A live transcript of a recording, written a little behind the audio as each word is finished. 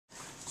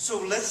So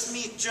let's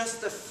meet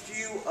just a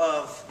few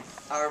of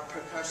our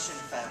percussion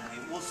family.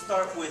 We'll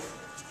start with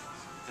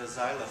the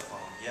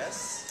xylophone,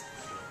 yes?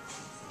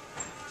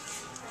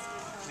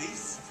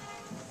 Please.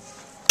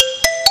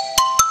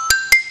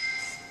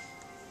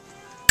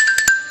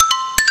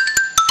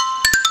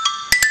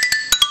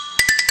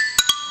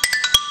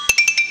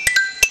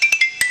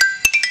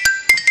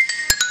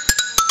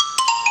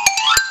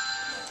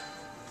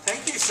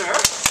 Thank you, sir.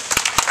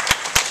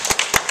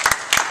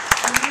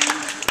 Can you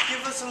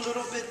give us a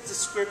little bit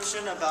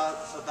description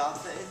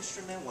about the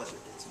instrument, what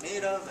it's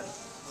made of? And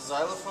the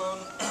xylophone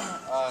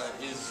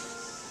is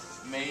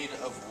made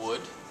of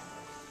wood,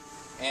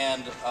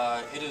 and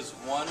it is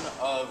one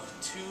of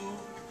two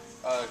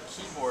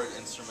keyboard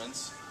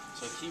instruments.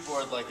 So a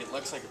keyboard, like it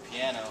looks like a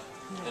piano,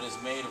 that is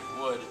made of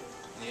wood,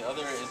 and the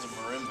other is a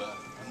marimba.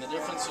 And the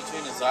difference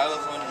between a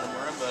xylophone and a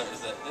marimba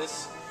is that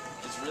this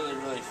is really,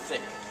 really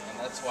thick, and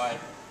that's why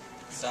it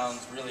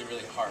sounds really,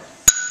 really hard.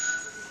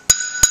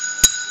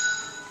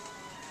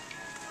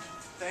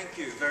 Thank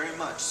you very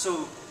much.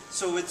 So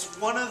it's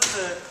one of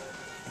the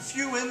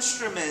few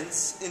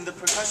instruments in the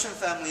percussion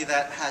family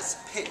that has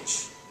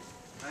pitch,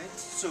 right?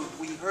 So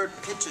we heard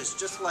pitches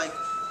just like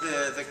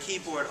the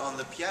keyboard on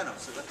the piano.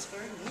 So that's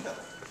very neato.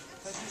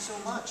 Thank you so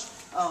much.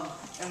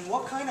 And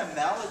what kind of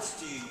mallets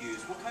do you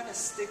use? What kind of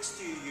sticks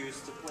do you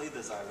use to play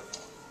the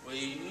xylophone? Well,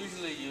 you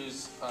usually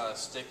use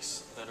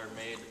sticks that are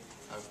made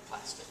of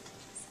plastic.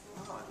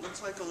 Oh, it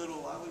looks like a little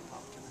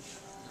lollipop.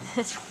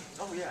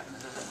 Oh yeah.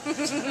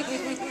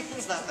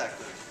 It's not that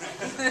good.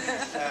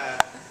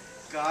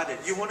 Got it.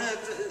 You want to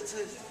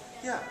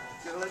yeah.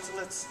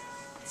 Let's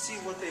see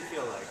what they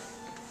feel like.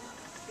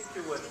 I think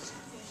you would.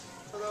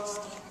 Ta-da.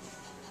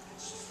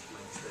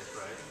 Stick,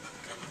 right?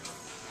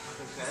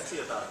 Nothing fancy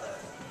about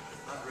that.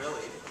 Not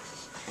really.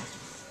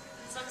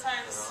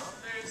 Sometimes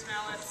there's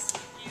mallets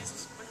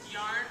used with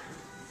yarn,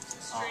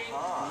 string.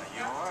 Yarn.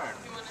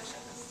 You want to show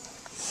this?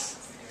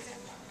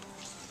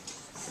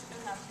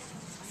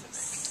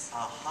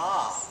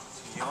 Aha,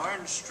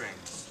 yarn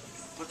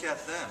strings. Look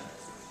at them.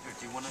 Here,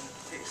 do you want to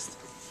taste?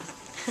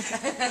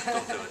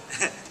 Don't do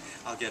it.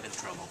 I'll get in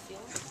trouble.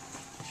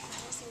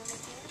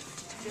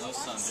 Those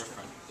sound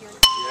different. Yes.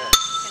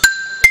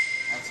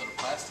 That's what a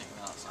plastic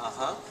mouse.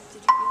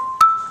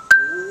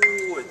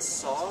 Ooh, it's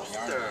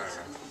softer.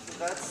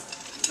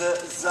 That's the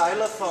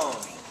xylophone.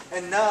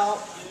 And now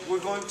we're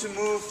going to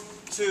move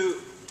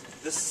to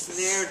the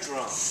snare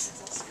drum.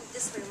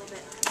 This way a little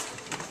bit.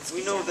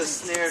 We know the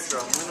snare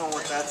drum. We know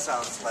what that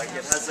sounds like.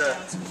 It has a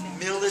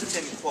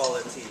militant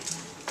quality,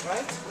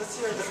 right? Let's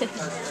hear the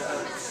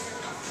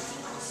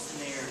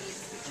snare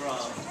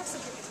drum.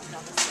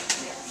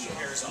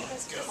 Hair's on. Go.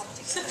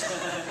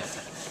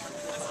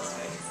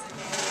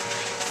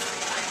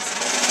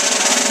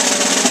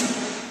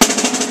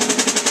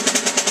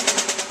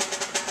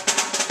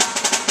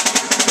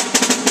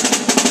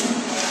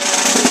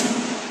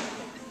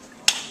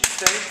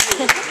 Thank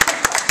you.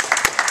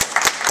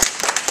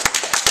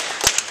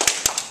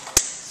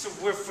 So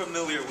we're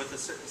familiar with the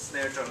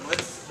snare drum.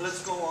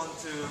 Let's go on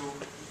to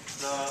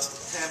the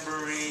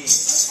tambourine.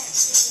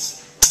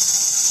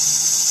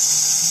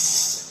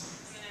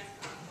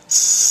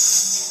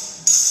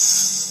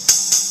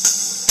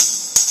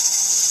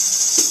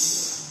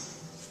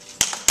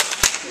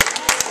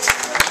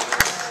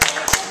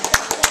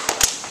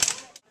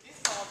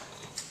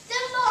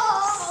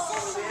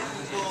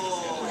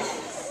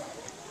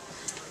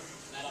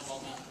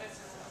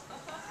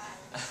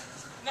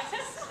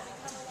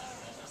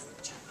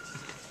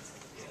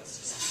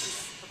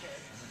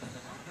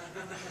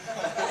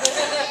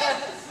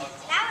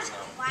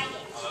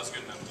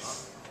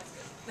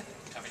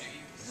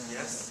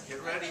 Yes, get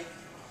ready.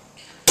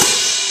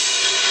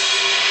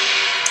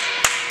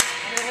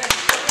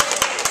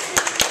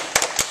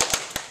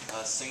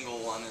 A single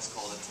one is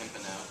called a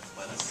timpano,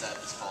 but a set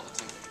is called a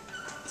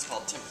timpani. It's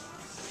called timpani.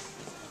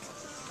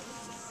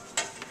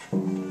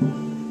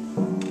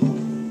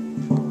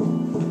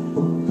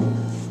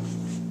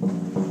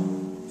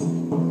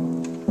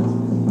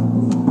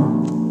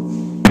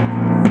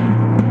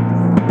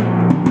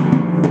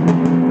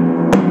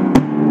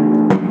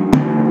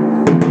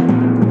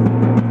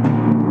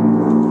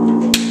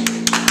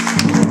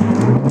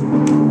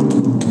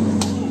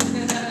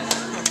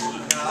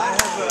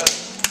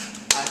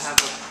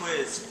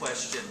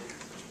 Question.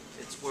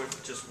 It's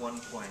worth just 1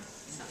 point.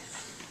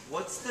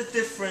 What's the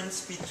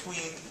difference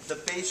between the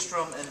bass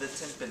drum and the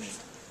timpani?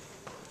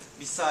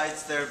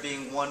 Besides there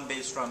being 1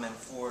 bass drum and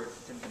 4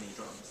 timpani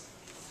drums.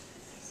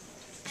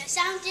 They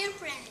sound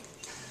different.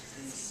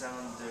 They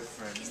sound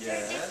different, Is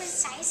yes. there different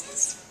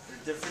sizes?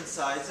 They're different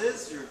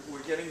sizes.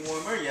 We're getting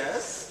warmer,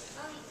 yes.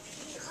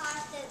 Because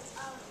like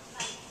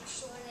the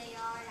shorter they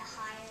are, the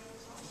higher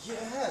they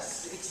are.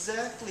 Yes,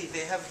 exactly.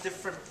 They have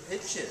different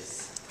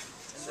pitches.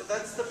 So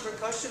that's the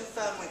percussion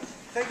family.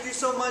 Thank you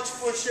so much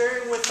for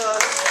sharing with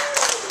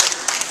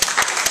us.